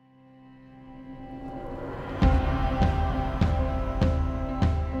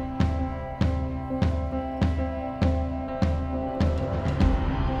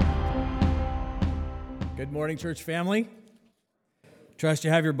Good morning, church family. Trust you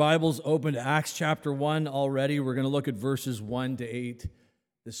have your Bibles open to Acts chapter 1 already. We're going to look at verses 1 to 8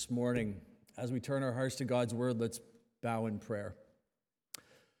 this morning. As we turn our hearts to God's word, let's bow in prayer.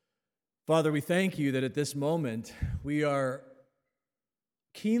 Father, we thank you that at this moment we are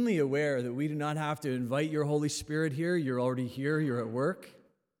keenly aware that we do not have to invite your Holy Spirit here. You're already here. You're at work.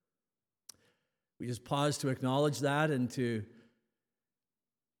 We just pause to acknowledge that and to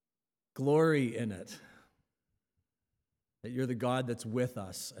glory in it. That you're the God that's with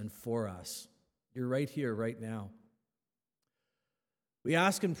us and for us. You're right here, right now. We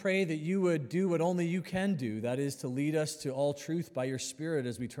ask and pray that you would do what only you can do, that is to lead us to all truth by your Spirit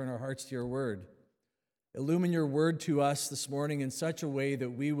as we turn our hearts to your word. Illumine your word to us this morning in such a way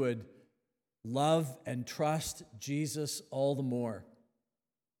that we would love and trust Jesus all the more.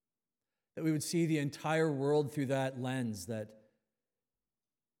 That we would see the entire world through that lens, that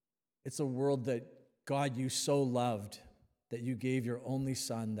it's a world that, God, you so loved that you gave your only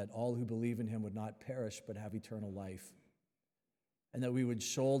Son, that all who believe in him would not perish but have eternal life. And that we would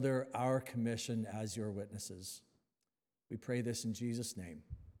shoulder our commission as your witnesses. We pray this in Jesus' name.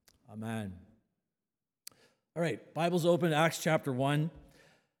 Amen. All right, Bible's open, Acts chapter 1.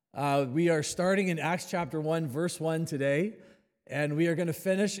 We are starting in Acts chapter 1, verse 1 today. And we are going to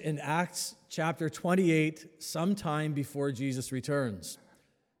finish in Acts chapter 28 sometime before Jesus returns.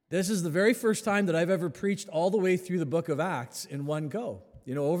 This is the very first time that I've ever preached all the way through the book of Acts in one go.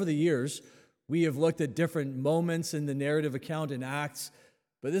 You know, over the years, we have looked at different moments in the narrative account in Acts,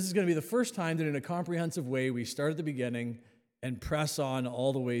 but this is going to be the first time that in a comprehensive way we start at the beginning and press on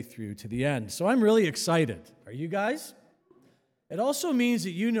all the way through to the end. So I'm really excited. Are you guys? It also means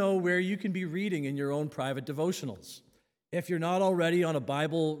that you know where you can be reading in your own private devotionals. If you're not already on a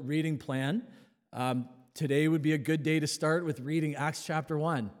Bible reading plan, today would be a good day to start with reading Acts chapter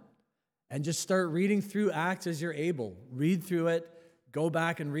 1. And just start reading through Acts as you're able. Read through it, go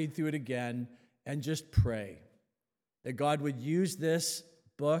back and read through it again, and just pray that God would use this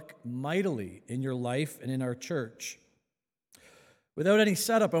book mightily in your life and in our church. Without any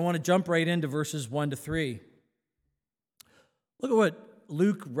setup, I want to jump right into verses 1 to 3. Look at what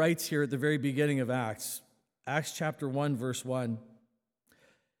Luke writes here at the very beginning of Acts. Acts chapter 1, verse 1.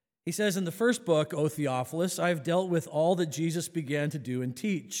 He says, "In the first book, O Theophilus, I have dealt with all that Jesus began to do and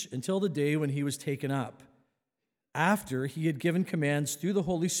teach until the day when he was taken up, after he had given commands through the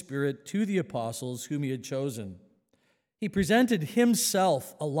Holy Spirit to the apostles whom he had chosen. He presented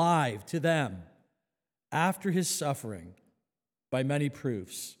himself alive to them after his suffering by many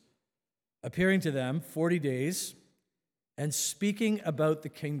proofs, appearing to them 40 days and speaking about the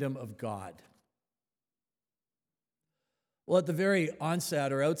kingdom of God." Well, at the very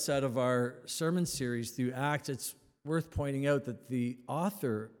onset or outset of our sermon series through Acts, it's worth pointing out that the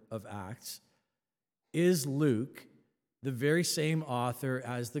author of Acts is Luke, the very same author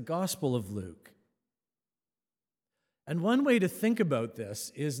as the Gospel of Luke. And one way to think about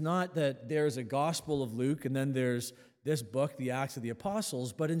this is not that there's a Gospel of Luke and then there's this book, the Acts of the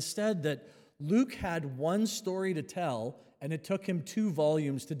Apostles, but instead that Luke had one story to tell and it took him 2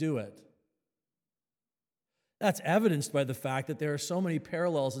 volumes to do it. That's evidenced by the fact that there are so many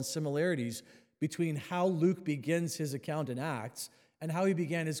parallels and similarities between how Luke begins his account in Acts and how he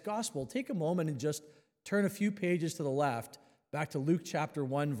began his gospel. Take a moment and just turn a few pages to the left, back to Luke chapter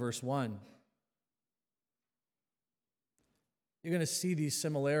 1, verse 1. You're going to see these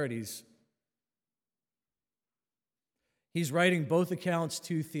similarities. He's writing both accounts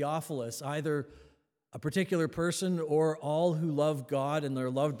to Theophilus, either a particular person or all who love God and they're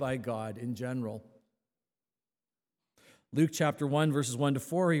loved by God in general. Luke chapter 1, verses 1 to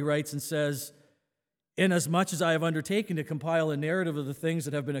 4, he writes and says, "Inasmuch as I have undertaken to compile a narrative of the things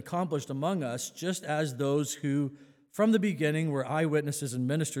that have been accomplished among us, just as those who from the beginning were eyewitnesses and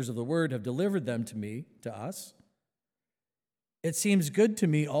ministers of the word have delivered them to us, it seems good to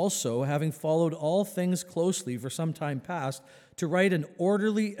me also, having followed all things closely for some time past, to write an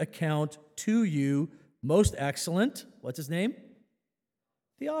orderly account to you, most excellent," what's his name?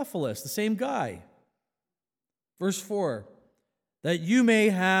 Theophilus, the same guy. Verse 4, "that you may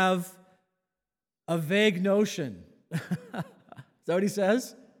have a vague notion." Is that what he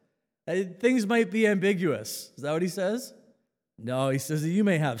says? Things might be ambiguous. Is that what he says? No, he says that you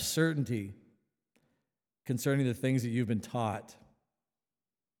may have certainty concerning the things that you've been taught.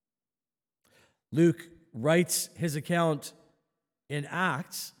 Luke writes his account in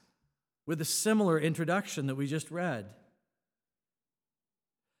Acts with a similar introduction that we just read.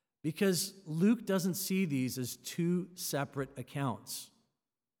 Because Luke doesn't see these as 2 separate accounts,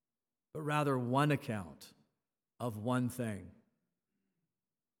 but rather one account of one thing.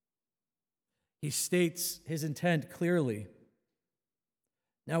 He states his intent clearly.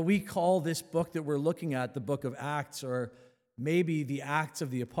 Now, we call this book that we're looking at the book of Acts, or maybe the Acts of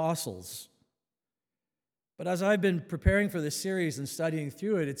the Apostles. But as I've been preparing for this series and studying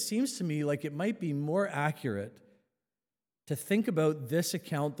through it, it seems to me like it might be more accurate to think about this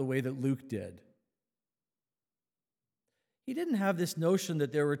account the way that Luke did. He didn't have this notion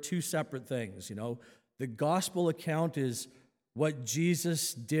that there were two separate things. The gospel account is what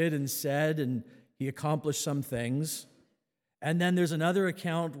Jesus did and said, and he accomplished some things. And then there's another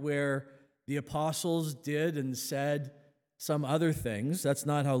account where the apostles did and said some other things. That's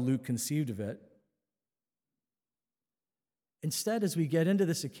not how Luke conceived of it. Instead, as we get into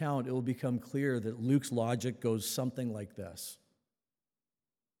this account, it will become clear that Luke's logic goes something like this.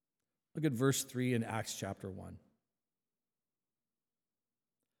 Look at verse 3 in Acts chapter 1.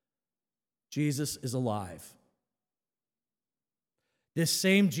 Jesus is alive. This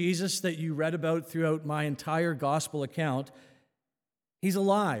same Jesus that you read about throughout my entire gospel account, he's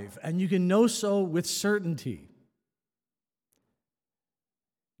alive, and you can know so with certainty.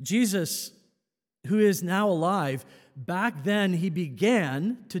 Jesus, who is now alive, back then he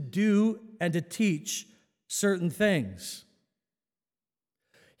began to do and to teach certain things.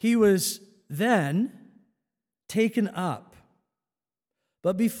 He was then taken up.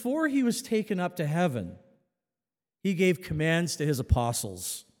 But before he was taken up to heaven, he gave commands to his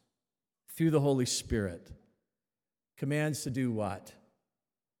apostles through the Holy Spirit. Commands to do what?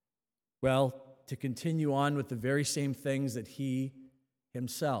 Well, to continue on with the very same things that he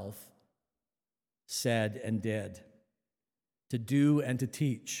himself said and did. To do and to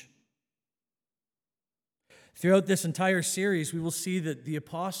teach. Throughout this entire series, we will see that the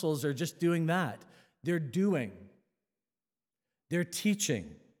apostles are just doing that. They're doing. They're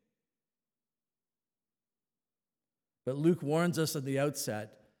teaching. But Luke warns us at the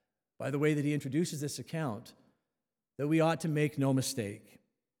outset, by the way that he introduces this account, that we ought to make no mistake.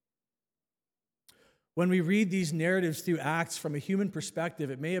 When we read these narratives through Acts from a human perspective,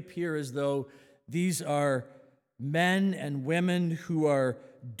 it may appear as though these are men and women who are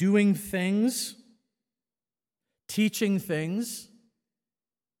doing things, teaching things.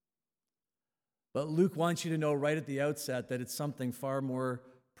 But Luke wants you to know right at the outset that it's something far more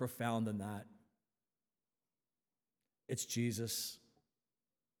profound than that. It's Jesus.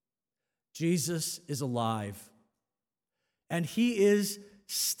 Jesus is alive. And he is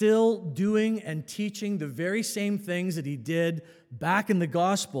still doing and teaching the very same things that he did back in the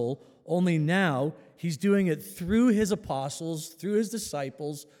gospel, only now he's doing it through his apostles, through his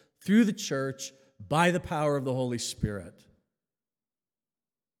disciples, through the church, by the power of the Holy Spirit.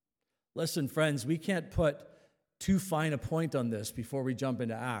 Listen, friends, we can't put too fine a point on this before we jump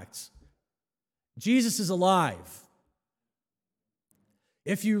into Acts. Jesus is alive.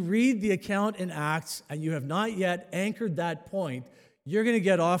 If you read the account in Acts and you have not yet anchored that point, you're going to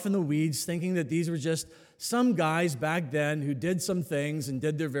get off in the weeds thinking that these were just some guys back then who did some things and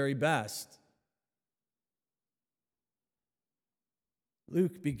did their very best.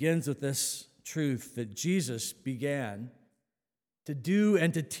 Luke begins with this truth that Jesus began to do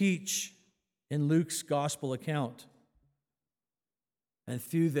and to teach in Luke's gospel account. And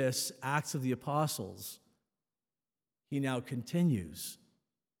through this Acts of the Apostles, he now continues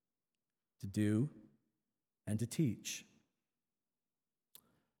to do and to teach.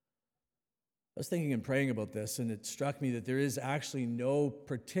 I was thinking and praying about this, and it struck me that there is actually no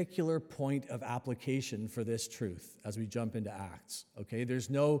particular point of application for this truth as we jump into Acts, okay? There's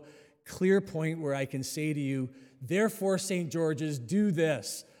no clear point where I can say to you, therefore, St. George's, do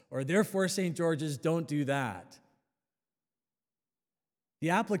this, or therefore, St. George's, don't do that.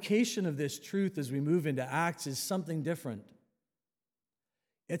 The application of this truth as we move into Acts is something different.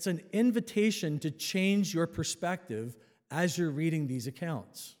 It's an invitation to change your perspective as you're reading these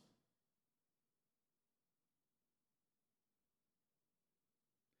accounts.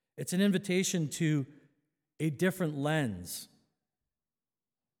 It's an invitation to a different lens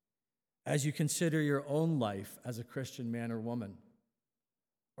as you consider your own life as a Christian man or woman,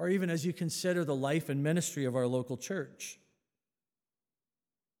 or even as you consider the life and ministry of our local church.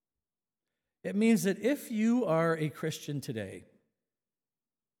 It means that if you are a Christian today,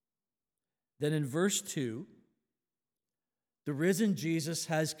 then in verse 2, the risen Jesus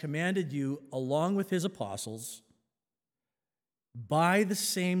has commanded you, along with his apostles, by the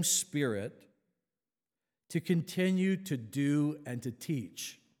same Spirit, to continue to do and to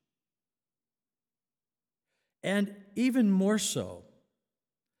teach. And even more so,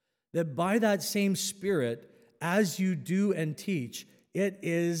 that by that same Spirit, as you do and teach, it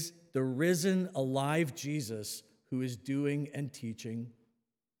is the risen, alive Jesus who is doing and teaching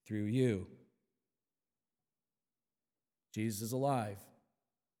through you. Jesus is alive.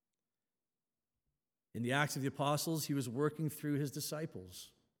 In the Acts of the Apostles, he was working through his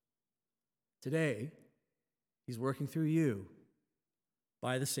disciples. Today, he's working through you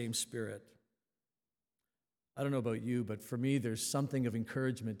by the same Spirit. I don't know about you, but for me, there's something of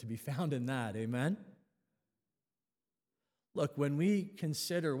encouragement to be found in that. Amen? Look, when we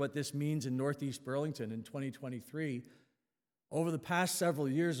consider what this means in Northeast Burlington in 2023, over the past several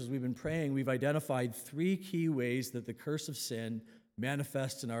years as we've been praying, we've identified 3 key ways that the curse of sin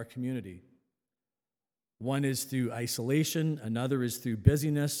manifests in our community. One is through isolation, another is through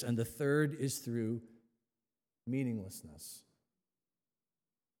busyness, and the third is through meaninglessness.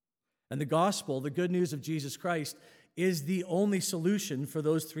 And the gospel, the good news of Jesus Christ, is the only solution for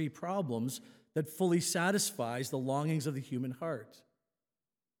those 3 problems that fully satisfies the longings of the human heart.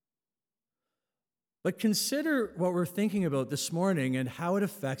 But consider what we're thinking about this morning and how it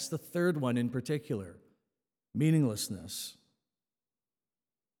affects the third one in particular, meaninglessness.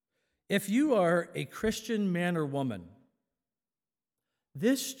 If you are a Christian man or woman,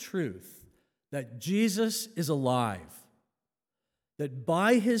 this truth that Jesus is alive, that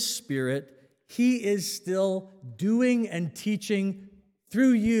by his Spirit, he is still doing and teaching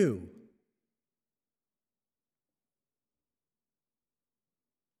through you.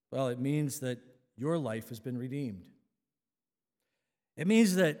 Well, it means that your life has been redeemed. It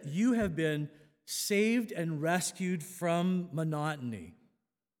means that you have been saved and rescued from monotony.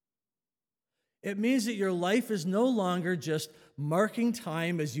 It means that your life is no longer just marking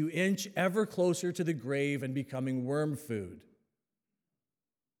time as you inch ever closer to the grave and becoming worm food.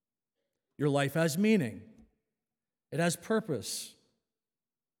 Your life has meaning. It has purpose.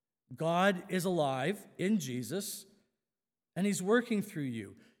 God is alive in Jesus, and he's working through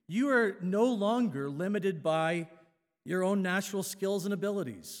you. You are no longer limited by your own natural skills and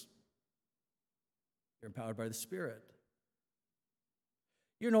abilities. You're empowered by the Spirit.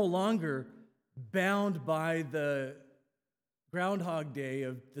 You're no longer bound by the Groundhog Day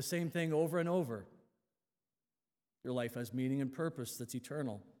of the same thing over and over. Your life has meaning and purpose that's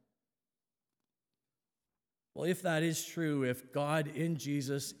eternal. Well, if that is true, if God in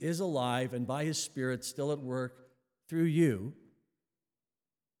Jesus is alive and by his Spirit still at work through you,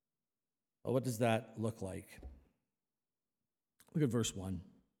 well, what does that look like? Look at verse 1.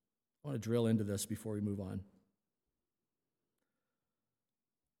 I want to drill into this before we move on.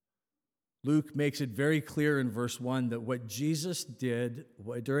 Luke makes it very clear in verse 1 that what Jesus did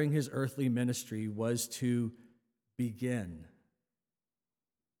during his earthly ministry was to begin,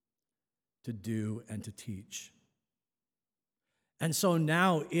 to do, and to teach. And so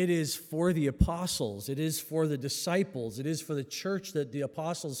now it is for the apostles, it is for the disciples, it is for the church that the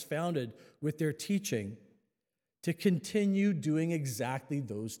apostles founded with their teaching to continue doing exactly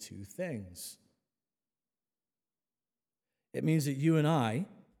those 2 things. It means that you and I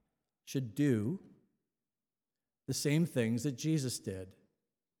should do the same things that Jesus did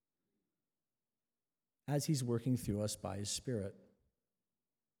as he's working through us by his Spirit.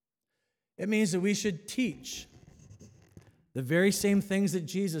 It means that we should teach the very same things that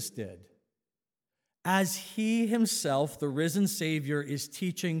Jesus did, as he himself, the risen Savior, is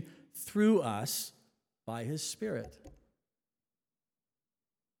teaching through us by his Spirit.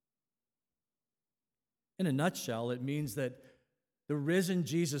 In a nutshell, it means that the risen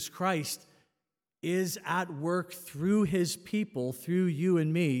Jesus Christ is at work through his people, through you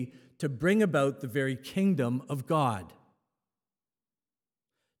and me, to bring about the very kingdom of God.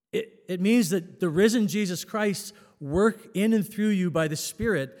 It means that the risen Jesus Christ's work in and through you by the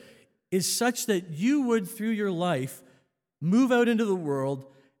Spirit is such that you would, through your life, move out into the world,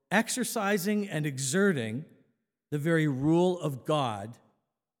 exercising and exerting the very rule of God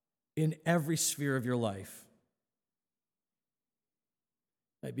in every sphere of your life.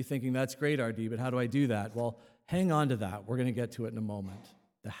 You might be thinking, that's great, RD, but how do I do that? Well, hang on to that. We're going to get to it in a moment.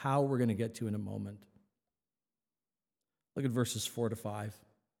 The how we're going to get to in a moment. Look at verses 4 to 5.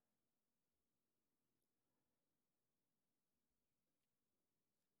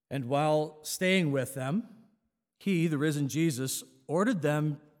 And while staying with them, he, the risen Jesus, ordered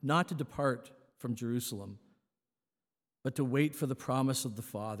them not to depart from Jerusalem, but to wait for the promise of the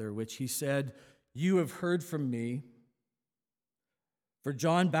Father, which he said, "You have heard from me. For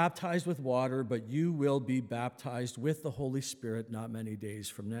John baptized with water, but you will be baptized with the Holy Spirit not many days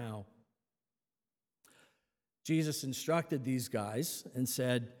from now." Jesus instructed these guys and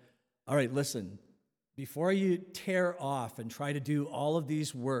said, all right, listen, before you tear off and try to do all of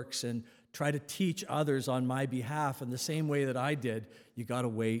these works and try to teach others on my behalf in the same way that I did, you got to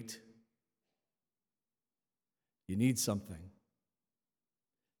wait. You need something.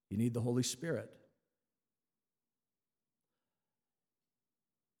 You need the Holy Spirit.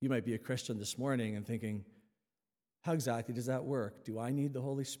 You might be a Christian this morning and thinking, how exactly does that work? Do I need the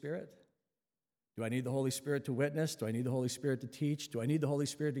Holy Spirit? Do I need the Holy Spirit to witness? Do I need the Holy Spirit to teach? Do I need the Holy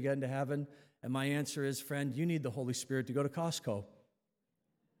Spirit to get into heaven? And my answer is, friend, you need the Holy Spirit to go to Costco.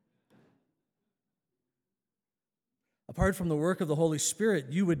 Apart from the work of the Holy Spirit,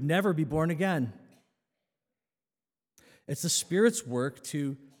 you would never be born again. It's the Spirit's work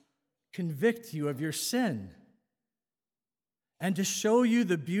to convict you of your sin and to show you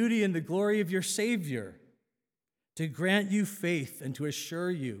the beauty and the glory of your Savior, to grant you faith and to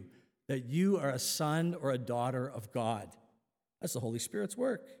assure you that you are a son or a daughter of God. That's the Holy Spirit's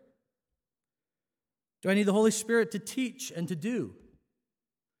work. Do I need the Holy Spirit to teach and to do?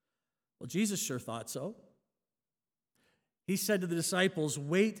 Well, Jesus sure thought so. He said to the disciples,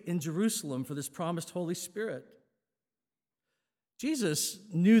 wait in Jerusalem for this promised Holy Spirit. Jesus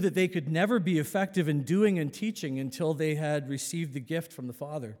knew that they could never be effective in doing and teaching until they had received the gift from the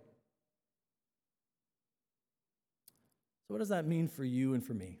Father. So what does that mean for you and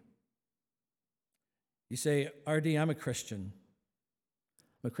for me? You say, R.D., I'm a Christian.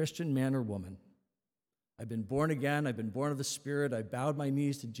 I'm a Christian man or woman. I've been born again. I've been born of the Spirit. I bowed my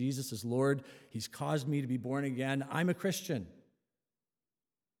knees to Jesus as Lord. He's caused me to be born again. I'm a Christian.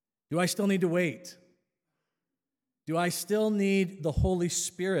 Do I still need to wait? Do I still need the Holy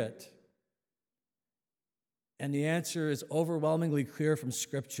Spirit? And the answer is overwhelmingly clear from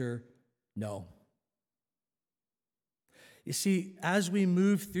Scripture, no. You see, as we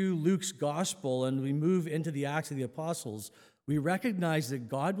move through Luke's gospel and we move into the Acts of the Apostles, we recognize that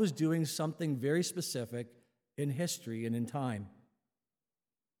God was doing something very specific in history and in time.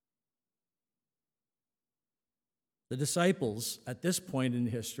 The disciples, at this point in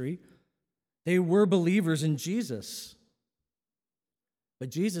history, they were believers in Jesus. But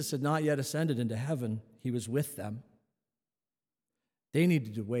Jesus had not yet ascended into heaven. He was with them. They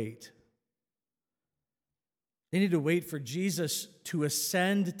needed to wait. They needed to wait for Jesus to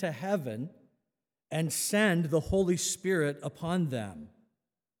ascend to heaven and send the Holy Spirit upon them,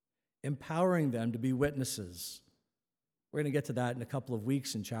 empowering them to be witnesses. We're going to get to that in a couple of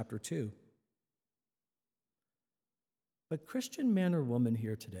weeks in chapter 2. But Christian man or woman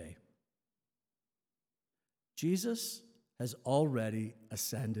here today, Jesus has already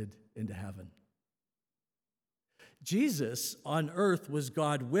ascended into heaven. Jesus on earth was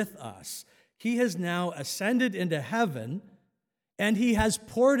God with us. He has now ascended into heaven, and he has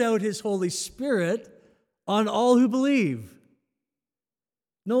poured out his Holy Spirit on all who believe.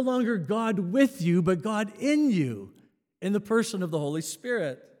 No longer God with you, but God in you, in the person of the Holy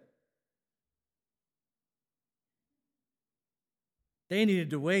Spirit. They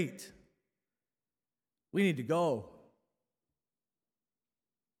needed to wait. We need to go.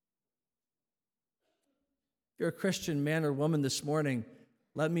 If you're a Christian man or woman this morning,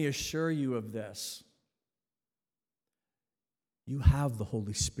 let me assure you of this. You have the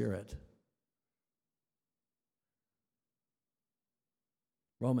Holy Spirit.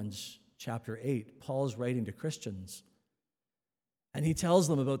 Romans chapter 8, Paul's writing to Christians, and he tells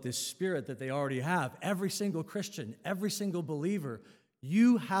them about this Spirit that they already have. Every single Christian, every single believer,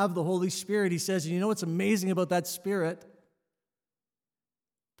 you have the Holy Spirit. He says, and you know what's amazing about that Spirit?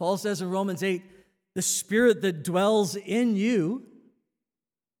 Paul says in Romans 8, the Spirit that dwells in you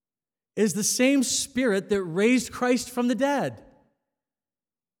is the same Spirit that raised Christ from the dead.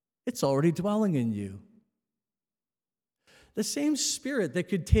 It's already dwelling in you. The same Spirit that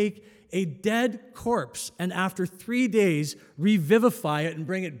could take a dead corpse and after 3 days revivify it and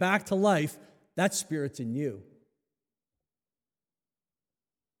bring it back to life, that Spirit's in you.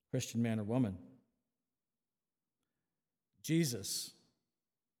 Christian man or woman. Jesus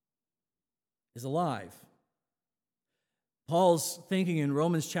is alive. Paul's thinking in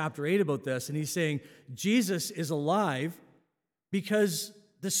Romans chapter 8 about this, and he's saying Jesus is alive because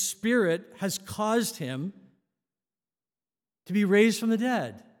the Spirit has caused him to be raised from the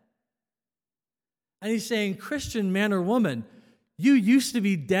dead. And he's saying, Christian man or woman, you used to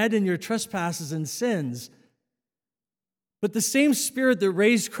be dead in your trespasses and sins, but the same Spirit that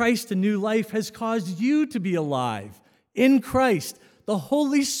raised Christ to new life has caused you to be alive in Christ. The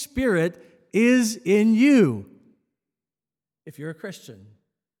Holy Spirit is in you if you're a Christian.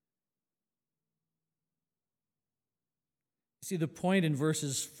 See, the point in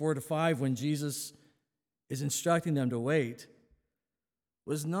verses 4 to 5 when Jesus is instructing them to wait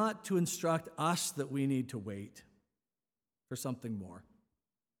was not to instruct us that we need to wait for something more.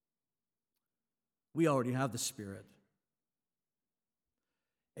 We already have the Spirit.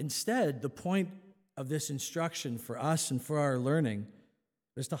 Instead, the point of this instruction for us and for our learning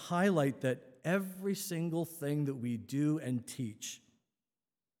is to highlight that every single thing that we do and teach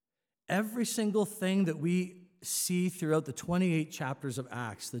every single thing that we see throughout the 28 chapters of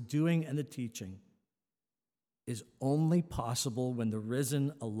Acts, the doing and the teaching, is only possible when the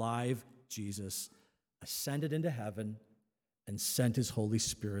risen, alive Jesus ascended into heaven and sent his Holy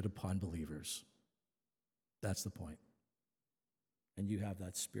Spirit upon believers. That's the point. And you have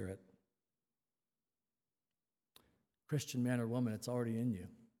that Spirit. Christian man or woman, it's already in you.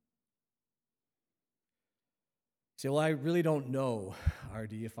 Say, well, I really don't know,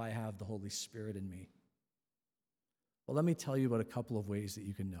 RD, if I have the Holy Spirit in me. Well, let me tell you about a couple of ways that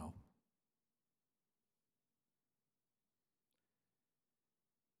you can know.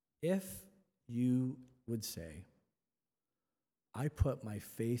 If you would say, I put my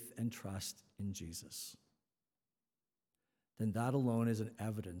faith and trust in Jesus, then that alone is an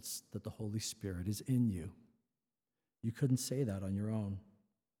evidence that the Holy Spirit is in you. You couldn't say that on your own.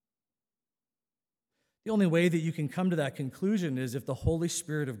 The only way that you can come to that conclusion is if the Holy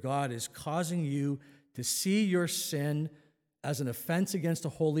Spirit of God is causing you to see your sin as an offense against a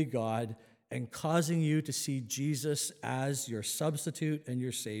holy God and causing you to see Jesus as your substitute and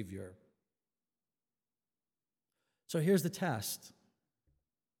your Savior. So here's the test.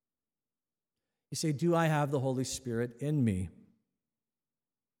 You say, do I have the Holy Spirit in me?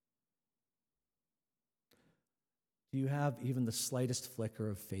 Do you have even the slightest flicker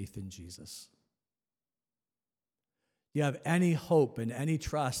of faith in Jesus? Do you have any hope and any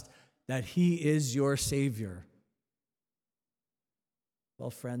trust that he is your Savior? Well,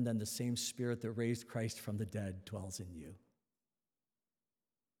 friend, then the same Spirit that raised Christ from the dead dwells in you.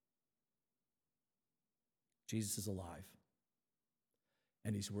 Jesus is alive.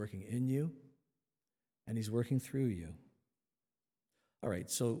 And he's working in you, and he's working through you. All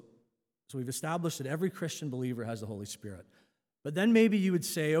right, so we've established that every Christian believer has the Holy Spirit. But then maybe you would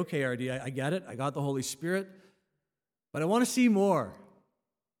say, okay, RD, I get it. I got the Holy Spirit, but I want to see more.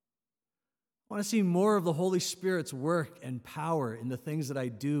 I want to see more of the Holy Spirit's work and power in the things that I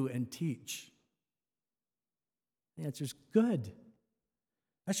do and teach. The answer is good.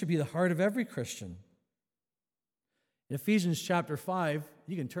 That should be the heart of every Christian. In Ephesians chapter 5,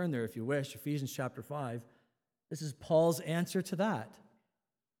 you can turn there if you wish, Ephesians chapter 5, this is Paul's answer to that.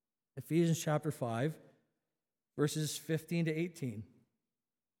 Ephesians chapter 5, verses 15 to 18.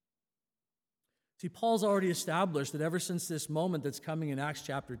 See, Paul's already established that ever since this moment that's coming in Acts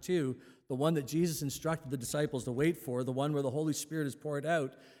chapter 2, the one that Jesus instructed the disciples to wait for, the one where the Holy Spirit is poured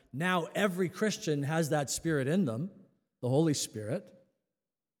out, now every Christian has that Spirit in them, the Holy Spirit.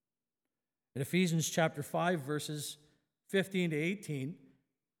 In Ephesians chapter 5, verses 15 to 18,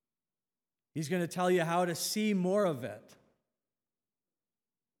 he's going to tell you how to see more of it.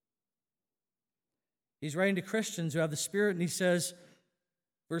 He's writing to Christians who have the Spirit, and he says,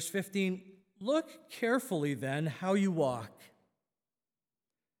 verse 15, look carefully then how you walk,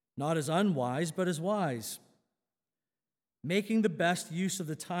 not as unwise, but as wise, making the best use of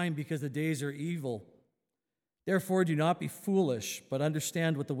the time because the days are evil. Therefore, do not be foolish, but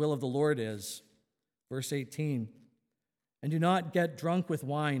understand what the will of the Lord is. Verse 18, and do not get drunk with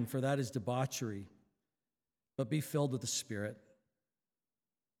wine, for that is debauchery, but be filled with the Spirit.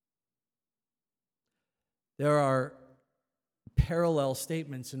 There are parallel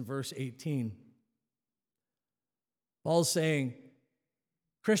statements in verse 18. Paul's saying,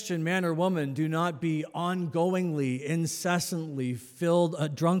 Christian man or woman, do not be ongoingly, incessantly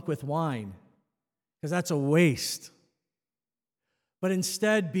drunk with wine, because that's a waste. But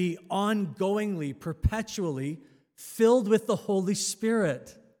instead be ongoingly, perpetually filled with the Holy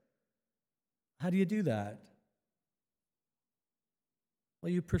Spirit. How do you do that?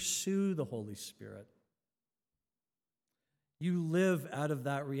 Well, you pursue the Holy Spirit. You live out of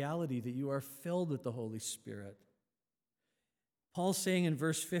that reality that you are filled with the Holy Spirit. Paul's saying in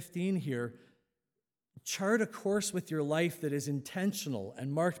verse 15 here, chart a course with your life that is intentional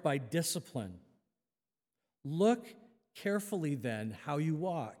and marked by discipline. Look carefully then how you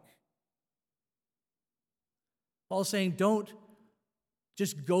walk. Paul's saying don't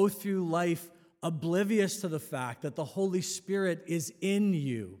just go through life oblivious to the fact that the Holy Spirit is in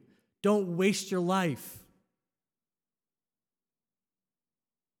you. Don't waste your life.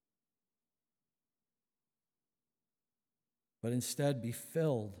 But instead be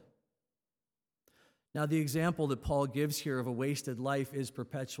filled. Now, the example that Paul gives here of a wasted life is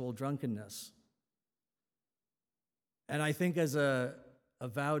perpetual drunkenness. And I think as a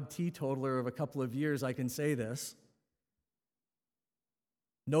avowed teetotaler of a couple of years, I can say this.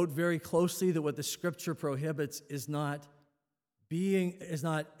 Note very closely that what the Scripture prohibits is not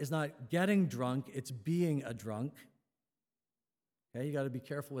getting drunk, it's being a drunk. Okay, you got to be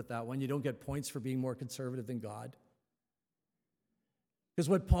careful with that one. You don't get points for being more conservative than God. Because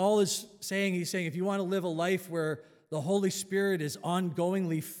what Paul is saying, he's saying if you want to live a life where the Holy Spirit is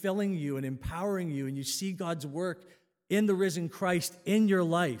ongoingly filling you and empowering you, and you see God's work in the risen Christ in your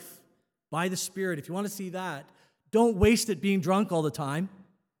life by the Spirit, if you want to see that, don't waste it being drunk all the time.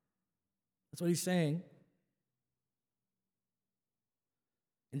 That's what he's saying.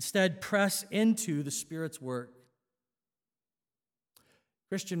 Instead, press into the Spirit's work.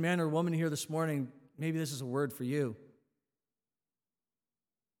 Christian man or woman here this morning, maybe this is a word for you.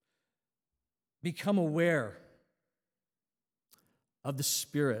 Become aware of the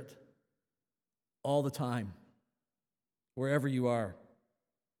Spirit all the time, wherever you are.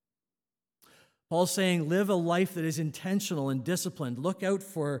 Paul's saying, live a life that is intentional and disciplined. Look out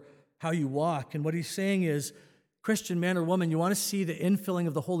for how you walk. And what he's saying is, Christian man or woman, you want to see the infilling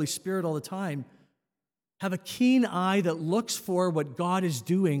of the Holy Spirit all the time. Have a keen eye that looks for what God is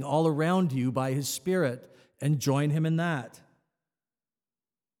doing all around you by His Spirit, and join Him in that.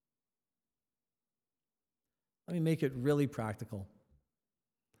 Let me make it really practical.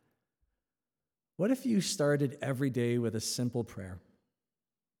 What if you started every day with a simple prayer?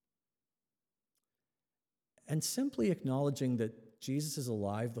 And simply acknowledging that Jesus is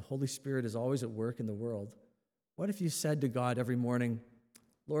alive, the Holy Spirit is always at work in the world. What if you said to God every morning,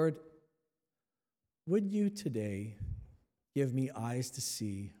 Lord, would you today give me eyes to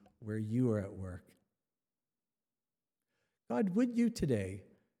see where you are at work? God, would you today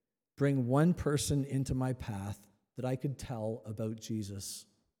bring one person into my path that I could tell about Jesus?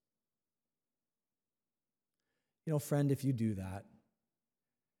 You know, friend, if you do that,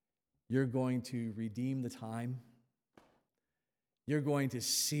 you're going to redeem the time. You're going to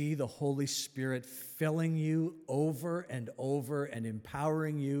see the Holy Spirit filling you over and over and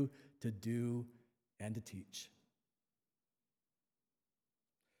empowering you to do and to teach.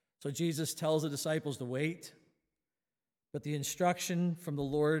 So Jesus tells the disciples to wait, but the instruction from the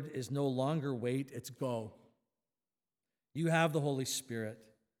Lord is no longer wait, it's go. You have the Holy Spirit.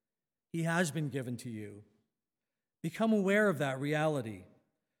 He has been given to you. Become aware of that reality.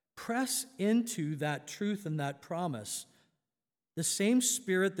 Press into that truth and that promise. The same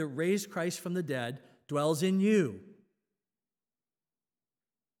Spirit that raised Christ from the dead dwells in you.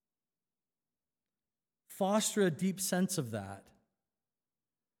 Foster a deep sense of that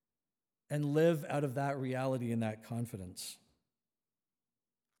and live out of that reality and that confidence.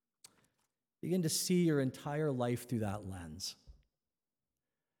 Begin to see your entire life through that lens.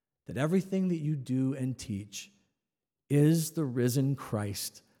 That everything that you do and teach is the risen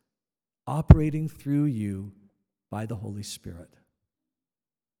Christ operating through you by the Holy Spirit.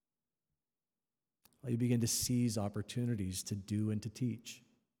 Well, you begin to seize opportunities to do and to teach.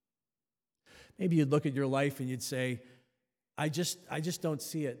 Maybe you'd look at your life and you'd say, I just don't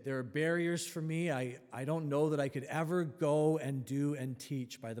see it. There are barriers for me. I don't know that I could ever go and do and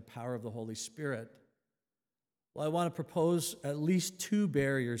teach by the power of the Holy Spirit. Well, I want to propose at least two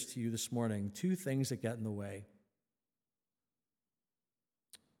barriers to you this morning, two things that get in the way.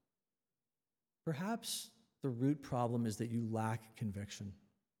 Perhaps the root problem is that you lack conviction.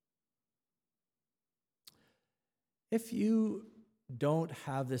 If you don't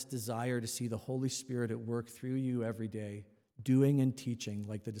have this desire to see the Holy Spirit at work through you every day, doing and teaching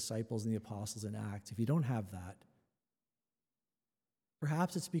like the disciples and the apostles in Acts, if you don't have that,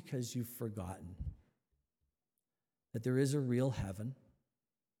 perhaps it's because you've forgotten that there is a real heaven,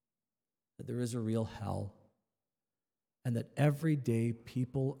 that there is a real hell, and that every day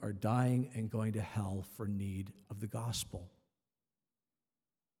people are dying and going to hell for need of the gospel.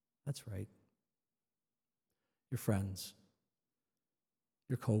 That's right. Your friends,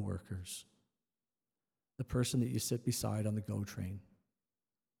 your co-workers, the person that you sit beside on the GO train.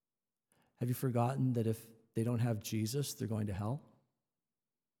 Have you forgotten that if they don't have Jesus, they're going to hell?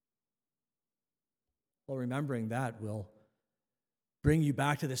 Well, remembering that will bring you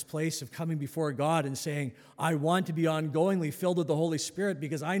back to this place of coming before God and saying, I want to be ongoingly filled with the Holy Spirit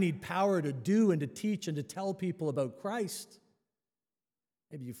because I need power to do and to teach and to tell people about Christ.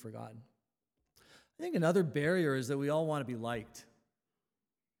 Maybe you've forgotten. I think another barrier is that we all want to be liked.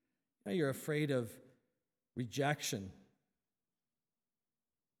 You know, you're afraid of rejection.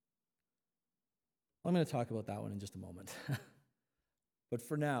 I'm going to talk about that one in just a moment. But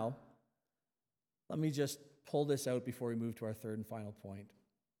for now, let me just pull this out before we move to our third and final point.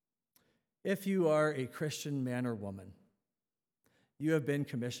 If you are a Christian man or woman, you have been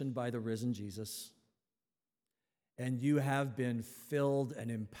commissioned by the risen Jesus, and you have been filled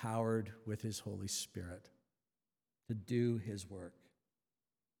and empowered with His Holy Spirit to do His work.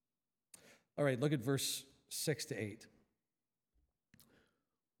 All right, look at verse 6 to 8.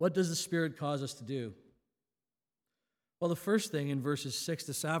 What does the Spirit cause us to do? Well, the first thing in verses 6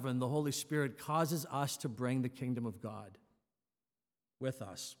 to 7, the Holy Spirit causes us to bring the kingdom of God with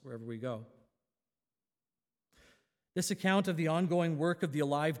us wherever we go. This account of the ongoing work of the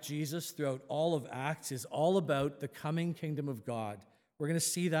alive Jesus throughout all of Acts is all about the coming kingdom of God. We're going to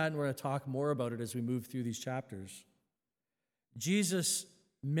see that, and we're going to talk more about it as we move through these chapters. Jesus'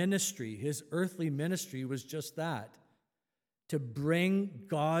 ministry, his earthly ministry, was just that, to bring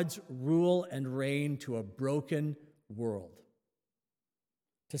God's rule and reign to a broken world,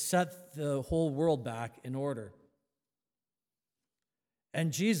 to set the whole world back in order.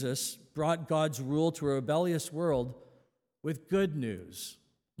 And Jesus brought God's rule to a rebellious world with good news,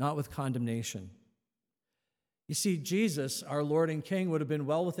 not with condemnation. You see, Jesus, our Lord and King, would have been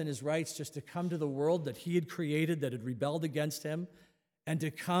well within his rights just to come to the world that he had created, that had rebelled against him, and to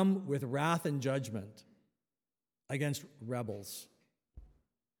come with wrath and judgment against rebels.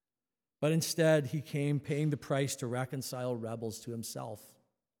 But instead, he came paying the price to reconcile rebels to himself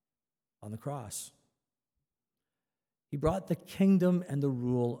on the cross. He brought the kingdom and the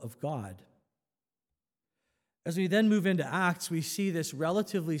rule of God. As we then move into Acts, we see this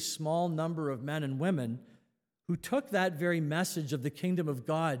relatively small number of men and women who took that very message of the kingdom of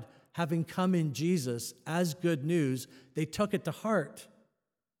God, having come in Jesus as good news, they took it to heart.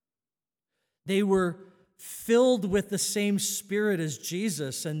 They were filled with the same spirit as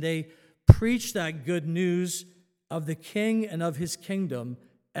Jesus, and they preached that good news of the King and of his kingdom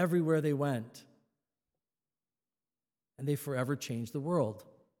everywhere they went. And they forever changed the world.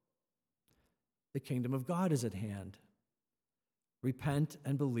 The kingdom of God is at hand. Repent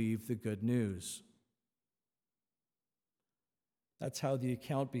and believe the good news. That's how the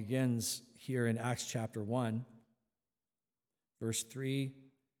account begins here in Acts chapter 1, verse 3,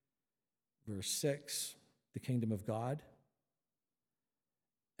 verse 6, the kingdom of God.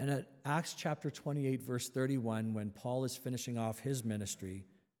 And at Acts chapter 28, verse 31, when Paul is finishing off his ministry,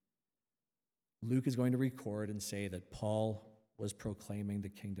 Luke is going to record and say that Paul was proclaiming the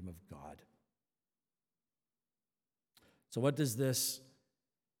kingdom of God. So what does this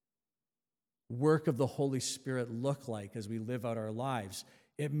work of the Holy Spirit look like as we live out our lives?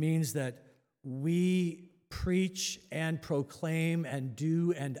 It means that we preach and proclaim and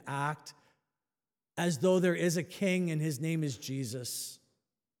do and act as though there is a king and his name is Jesus,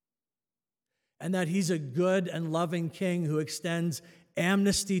 and that he's a good and loving king who extends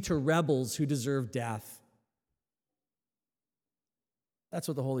amnesty to rebels who deserve death. That's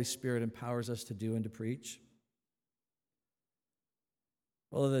what the Holy Spirit empowers us to do and to preach.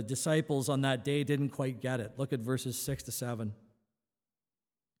 Well, the disciples on that day didn't quite get it. Look at verses 6 to 7.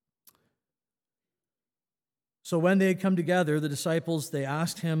 So when they had come together, the disciples, they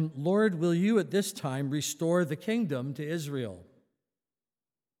asked him, "Lord, will you at this time restore the kingdom to Israel?"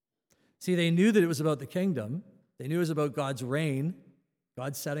 See, they knew that it was about the kingdom. They knew it was about God's reign,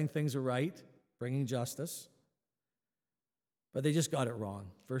 God setting things right, bringing justice. But they just got it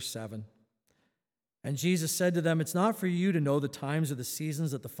wrong. Verse 7. And Jesus said to them, "It's not for you to know the times or the seasons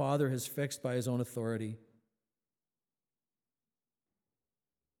that the Father has fixed by his own authority."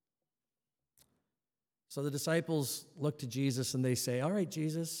 So the disciples look to Jesus and they say, "All right,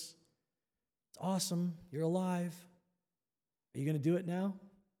 Jesus, it's awesome. You're alive. Are you going to do it now?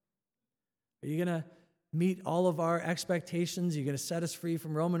 Are you going to meet all of our expectations? Are you going to set us free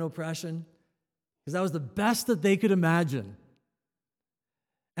from Roman oppression?" Because that was the best that they could imagine.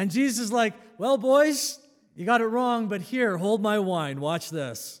 And Jesus is like, "Well, boys, you got it wrong, but here, hold my wine. Watch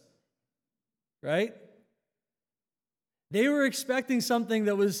this." Right? They were expecting something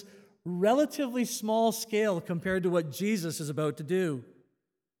that was relatively small scale compared to what Jesus is about to do.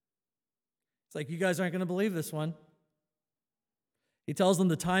 It's like, you guys aren't going to believe this one. He tells them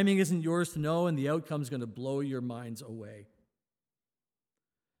the timing isn't yours to know, and the outcome is going to blow your minds away.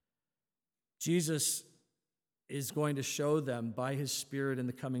 Jesus is going to show them by his Spirit in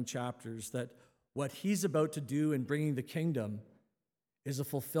the coming chapters that what he's about to do in bringing the kingdom is a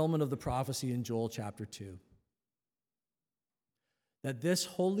fulfillment of the prophecy in Joel chapter 2. That this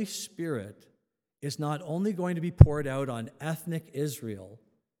Holy Spirit is not only going to be poured out on ethnic Israel,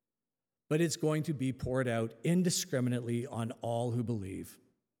 but it's going to be poured out indiscriminately on all who believe.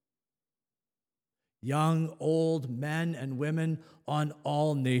 Young, old, men and women, on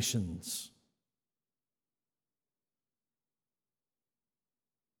all nations.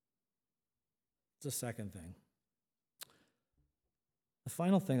 It's the second thing. The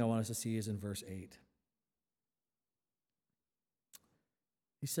final thing I want us to see is in verse 8.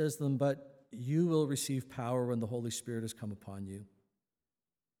 He says to them, "But you will receive power when the Holy Spirit has come upon you,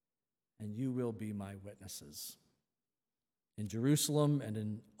 and you will be my witnesses in Jerusalem and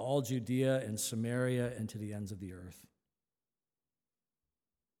in all Judea and Samaria and to the ends of the earth."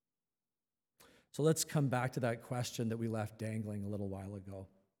 So let's come back to that question that we left dangling a little while ago.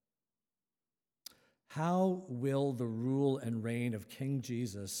 How will the rule and reign of King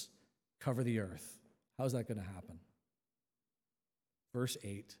Jesus cover the earth? How's that going to happen? Verse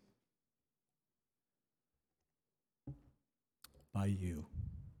 8. By you.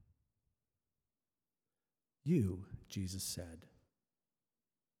 You, Jesus said,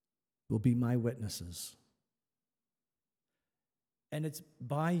 will be my witnesses. And it's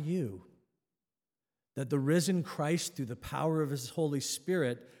by you that the risen Christ, through the power of his Holy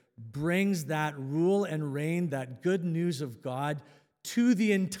Spirit, brings that rule and reign, that good news of God, to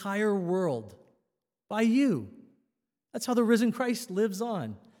the entire world. By you. That's how the risen Christ lives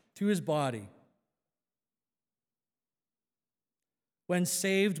on, through his body. When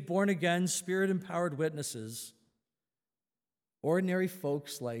saved, born again, Spirit-empowered witnesses, ordinary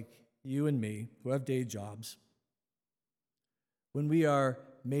folks like you and me who have day jobs, when we are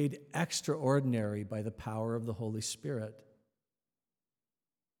made extraordinary by the power of the Holy Spirit,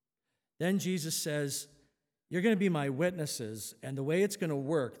 then Jesus says, you're going to be my witnesses, and the way it's going to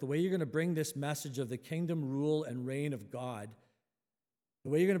work, the way you're going to bring this message of the kingdom, rule, and reign of God, the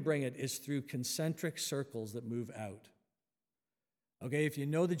way you're going to bring it is through concentric circles that move out. Okay, if you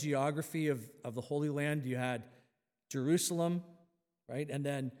know the geography of the Holy Land, you had Jerusalem, right? And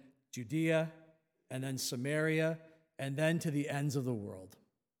then Judea, and then Samaria, and then to the ends of the world.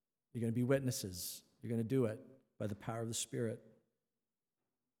 You're going to be witnesses. You're going to do it by the power of the Spirit.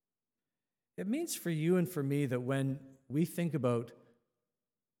 It means for you and for me that when we think about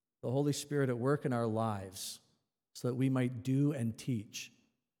the Holy Spirit at work in our lives so that we might do and teach,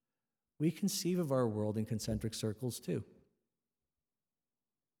 we conceive of our world in concentric circles too.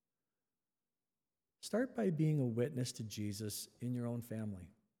 Start by being a witness to Jesus in your own family.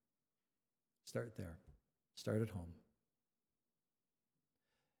 Start there. Start at home.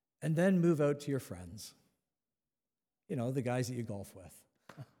 And then move out to your friends. You know, the guys that you golf with.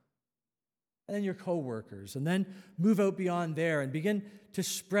 And then your coworkers. And then move out beyond there and begin to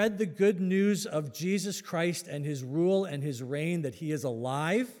spread the good news of Jesus Christ and his rule and his reign, that he is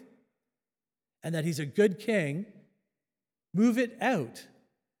alive and that he's a good king. Move it out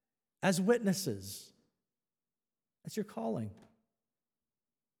as witnesses. That's your calling.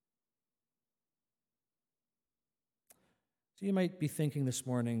 So you might be thinking this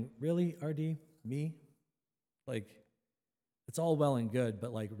morning, really, RD? Me? Like, it's all well and good,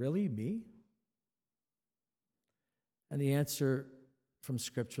 but like, really, me? And the answer from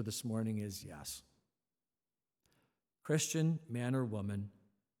Scripture this morning is yes. Christian, man or woman,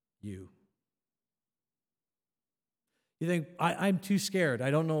 you. You think, I'm too scared. I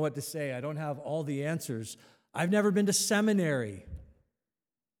don't know what to say. I don't have all the answers. I've never been to seminary.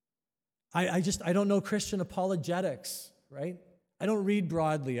 I don't know Christian apologetics, right? I don't read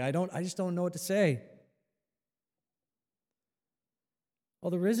broadly. I just don't know what to say. Well,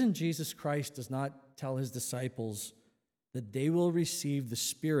 the risen Jesus Christ does not tell his disciples that they will receive the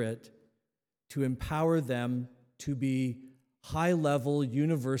Spirit to empower them to be high-level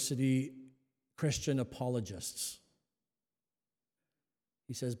university Christian apologists.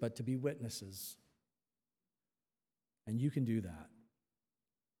 He says, but to be witnesses. And you can do that.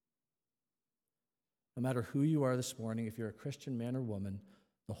 No matter who you are this morning, if you're a Christian man or woman,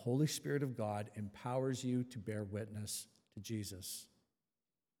 the Holy Spirit of God empowers you to bear witness to Jesus.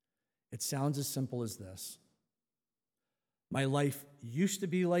 It sounds as simple as this. My life used to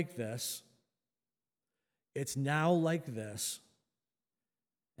be like this. It's now like this.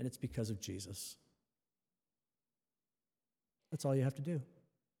 And it's because of Jesus. That's all you have to do.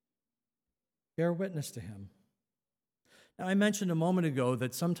 Bear witness to him. Now, I mentioned a moment ago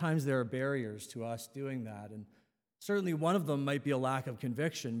that sometimes there are barriers to us doing that, and certainly one of them might be a lack of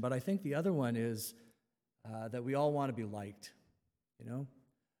conviction, but I think the other one is that we all want to be liked, you know?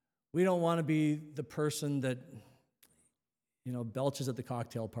 We don't want to be the person that, you know, belches at the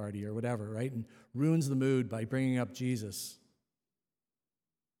cocktail party or whatever, right, and ruins the mood by bringing up Jesus.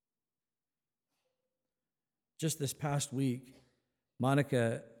 Just this past week,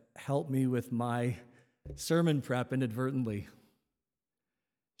 Monica helped me with my sermon prep inadvertently.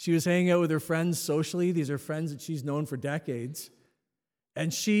 She was hanging out with her friends socially. These are friends that she's known for decades.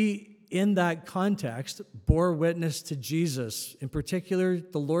 And she, in that context, bore witness to Jesus, in particular,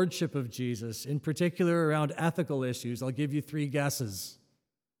 the lordship of Jesus, in particular, around ethical issues. I'll give you 3 guesses.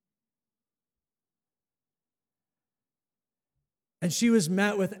 And she was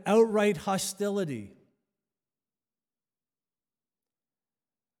met with outright hostility.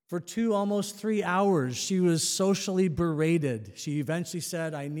 For 2, almost 3 hours, she was socially berated. She eventually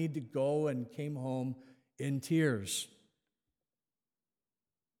said, I need to go, and came home in tears.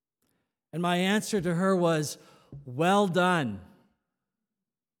 And my answer to her was, well done.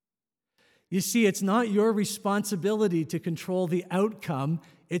 You see, it's not your responsibility to control the outcome.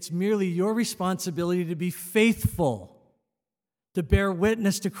 It's merely your responsibility to be faithful, to bear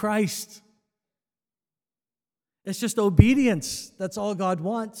witness to Christ. It's just obedience. That's all God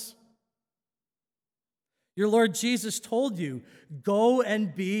wants. Your Lord Jesus told you, go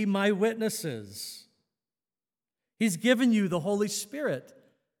and be my witnesses. He's given you the Holy Spirit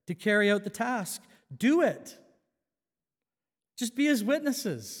to carry out the task. Do it. Just be his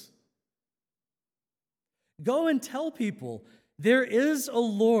witnesses. Go and tell people there is a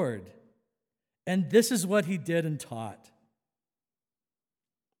Lord, and this is what he did and taught.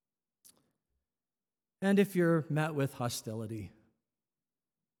 And if you're met with hostility,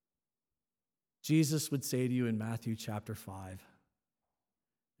 Jesus would say to you in Matthew chapter 5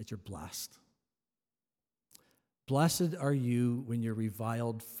 that you're blessed. Blessed are you when you're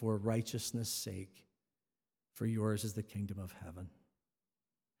reviled for righteousness' sake, for yours is the kingdom of heaven.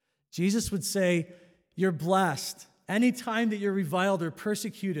 Jesus would say, you're blessed anytime that you're reviled or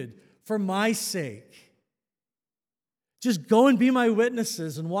persecuted for my sake. Just go and be my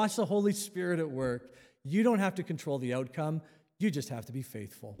witnesses and watch the Holy Spirit at work. You don't have to control the outcome. You just have to be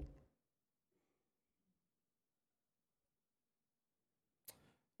faithful.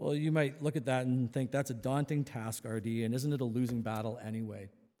 Well, you might look at that and think that's a daunting task, RD, and isn't it a losing battle anyway?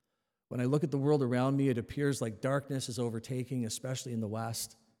 When I look at the world around me, it appears like darkness is overtaking, especially in the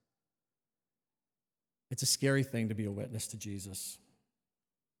West. It's a scary thing to be a witness to Jesus.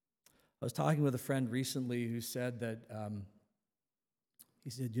 I was talking with a friend recently who said that, he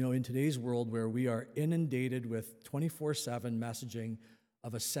said, in today's world where we are inundated with 24/7 messaging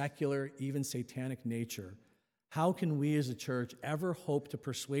of a secular, even satanic nature, how can we as a church ever hope to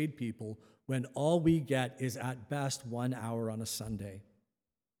persuade people when all we get is at best 1 hour on a Sunday?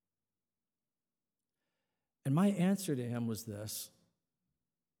 And my answer to him was this: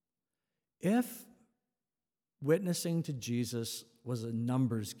 if witnessing to Jesus was a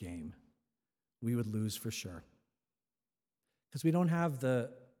numbers game, we would lose for sure. Because we don't have the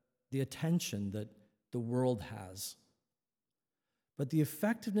attention that the world has. But the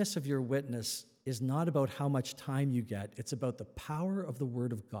effectiveness of your witness is not about how much time you get. It's about the power of the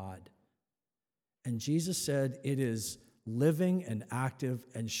Word of God. And Jesus said it is living and active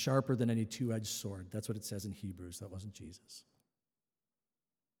and sharper than any two-edged sword. That's what it says in Hebrews. That wasn't Jesus.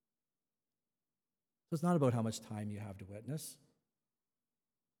 So it's not about how much time you have to witness.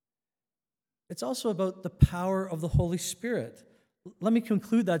 It's also about the power of the Holy Spirit. Let me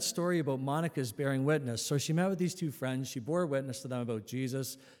conclude that story about Monica's bearing witness. So she met with these two friends. She bore witness to them about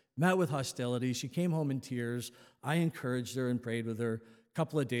Jesus, met with hostility. She came home in tears. I encouraged her and prayed with her. A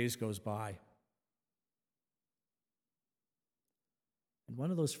couple of days goes by. And one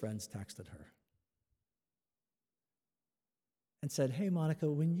of those friends texted her and said, "Hey,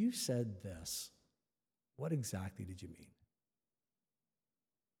 Monica, when you said this, what exactly did you mean?"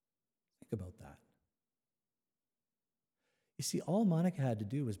 Think about that. You see, all Monica had to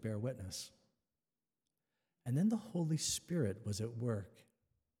do was bear witness. And then the Holy Spirit was at work,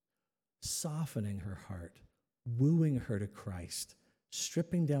 softening her heart, wooing her to Christ,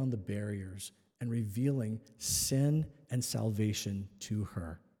 stripping down the barriers, and revealing sin and salvation to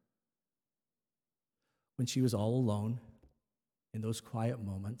her. When she was all alone, in those quiet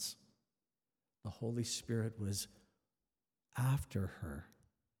moments, the Holy Spirit was after her.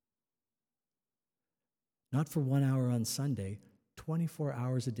 Not for 1 hour on Sunday, 24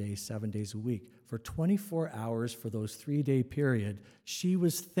 hours a day, 7 days a week. For 24 hours for those 3-day period, she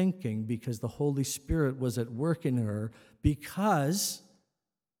was thinking because the Holy Spirit was at work in her, because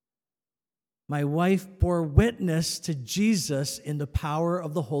my wife bore witness to Jesus in the power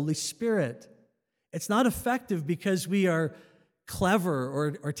of the Holy Spirit. It's not effective because we are clever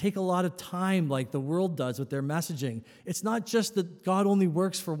or take a lot of time like the world does with their messaging. It's not just that God only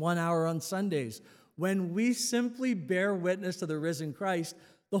works for 1 hour on Sundays. When we simply bear witness to the risen Christ,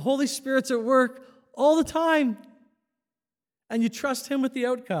 the Holy Spirit's at work all the time, and you trust him with the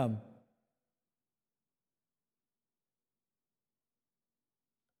outcome.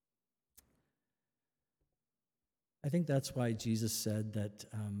 I think that's why Jesus said that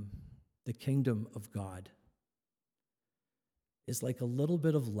the kingdom of God is like a little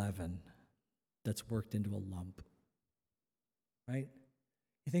bit of leaven that's worked into a lump, right?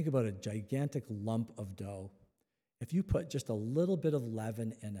 You think about a gigantic lump of dough. If you put just a little bit of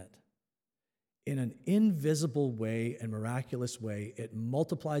leaven in it, in an invisible way and miraculous way, it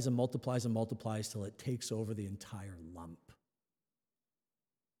multiplies and multiplies and multiplies till it takes over the entire lump.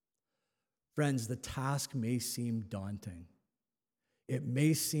 Friends, the task may seem daunting. it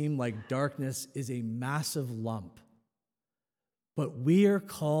may seem like darkness is a massive lump, but we are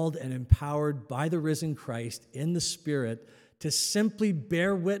called and empowered by the risen Christ in the Spirit to simply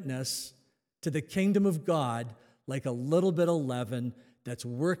bear witness to the kingdom of God like a little bit of leaven that's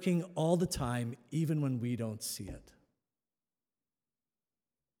working all the time, even when we don't see it.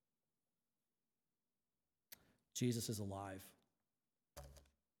 Jesus is alive.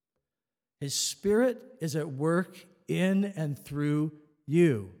 His Spirit is at work in and through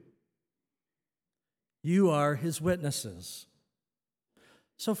you. You are his witnesses.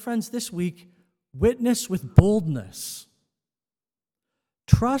 So, friends, this week, witness with boldness.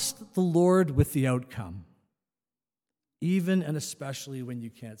 Trust the Lord with the outcome, even and especially when you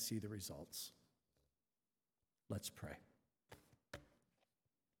can't see the results. Let's pray.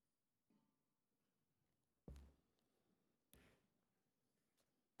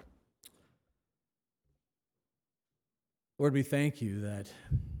 Lord, we thank you that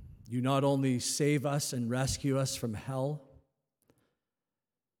you not only save us and rescue us from hell,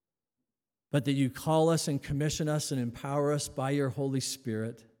 but that you call us and commission us and empower us by your Holy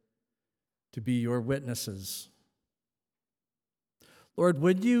Spirit to be your witnesses. Lord,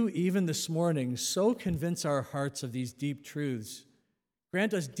 would you even this morning so convince our hearts of these deep truths,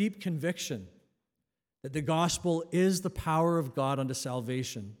 grant us deep conviction that the gospel is the power of God unto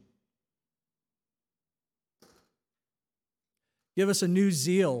salvation. Give us a new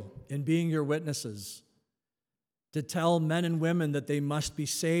zeal in being your witnesses, to tell men and women that they must be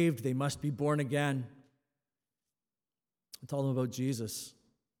saved, they must be born again. Tell them about Jesus.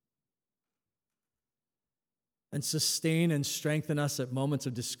 And sustain and strengthen us at moments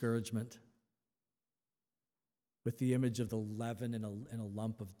of discouragement with the image of the leaven in a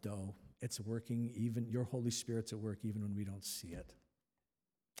lump of dough. It's working, even your Holy Spirit's at work even when we don't see it.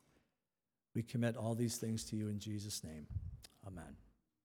 We commit all these things to you in Jesus' name. Amen.